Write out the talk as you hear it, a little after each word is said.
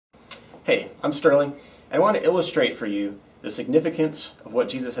Hey, I'm Sterling, and I want to illustrate for you the significance of what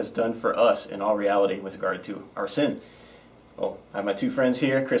Jesus has done for us in all reality with regard to our sin. Well, I have my two friends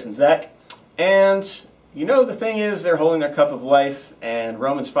here, Chris and Zach, and you know the thing is they're holding their cup of life, and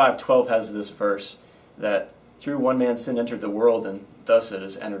Romans 5:12 has this verse that through one man's sin entered the world, and thus it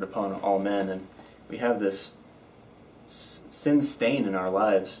has entered upon all men. And we have this sin stain in our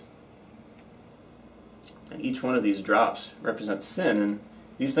lives. And each one of these drops represents sin, and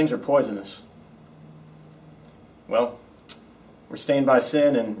these things are poisonous. Well, we're stained by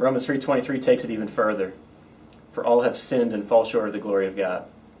sin, and Romans 3:23 takes it even further. For all have sinned and fall short of the glory of God.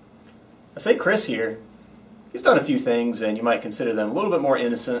 I say Chris here, he's done a few things, and you might consider them a little bit more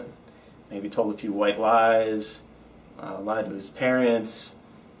innocent. Maybe told a few white lies, lied to his parents,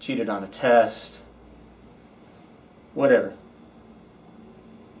 cheated on a test, whatever.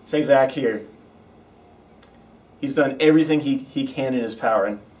 Say Zach here, he's done everything he can in his power.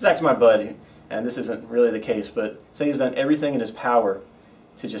 And Zach's my buddy, and this isn't really the case, but say he's done everything in his power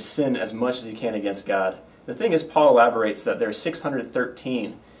to just sin as much as he can against God. The thing is, Paul elaborates that there are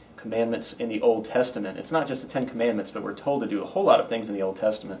 613 commandments in the Old Testament. It's not just the 10 Commandments, but we're told to do a whole lot of things in the Old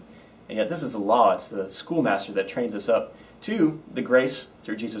Testament. And yet this is the law. It's the schoolmaster that trains us up to the grace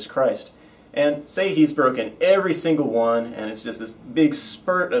through Jesus Christ. And say he's broken every single one, and it's just this big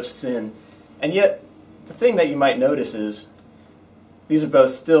spurt of sin. And yet, the thing that you might notice is these are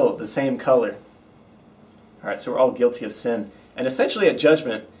both still the same color. All right, so we're all guilty of sin. And essentially at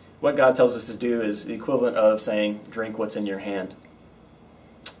judgment, what God tells us to do is the equivalent of saying, drink what's in your hand.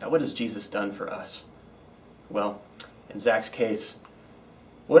 Now, what has Jesus done for us? Well, in Zach's case,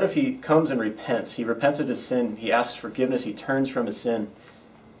 what if he comes and repents? He repents of his sin, he asks forgiveness, he turns from his sin,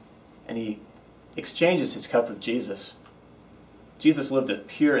 and he exchanges his cup with Jesus. Jesus lived a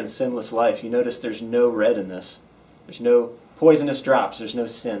pure and sinless life. You notice there's no red in this. There's no poisonous drops. There's no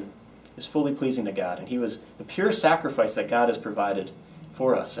sin. He was fully pleasing to God, and he was the pure sacrifice that God has provided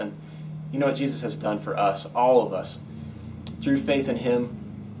for us. And you know what Jesus has done for us, all of us. Through faith in him,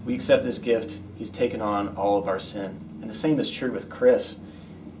 we accept this gift. He's taken on all of our sin. And the same is true with Chris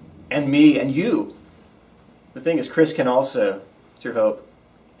and me and you. The thing is, Chris can also, through hope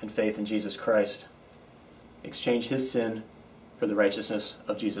and faith in Jesus Christ, exchange his sin for the righteousness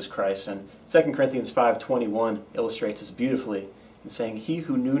of Jesus Christ. And 2 Corinthians 5:21 illustrates this beautifully in saying, he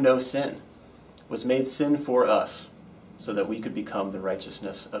who knew no sin was made sin for us, so that we could become the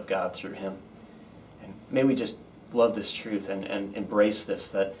righteousness of God through him. And may we just love this truth and embrace this,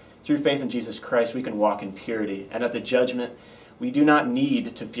 that through faith in Jesus Christ we can walk in purity. And at the judgment, we do not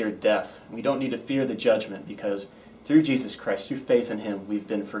need to fear death. We don't need to fear the judgment, because through Jesus Christ, through faith in him, we've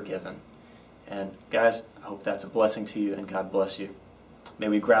been forgiven. And guys, I hope that's a blessing to you, and God bless you. May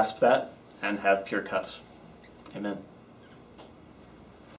we grasp that and have pure cups. Amen.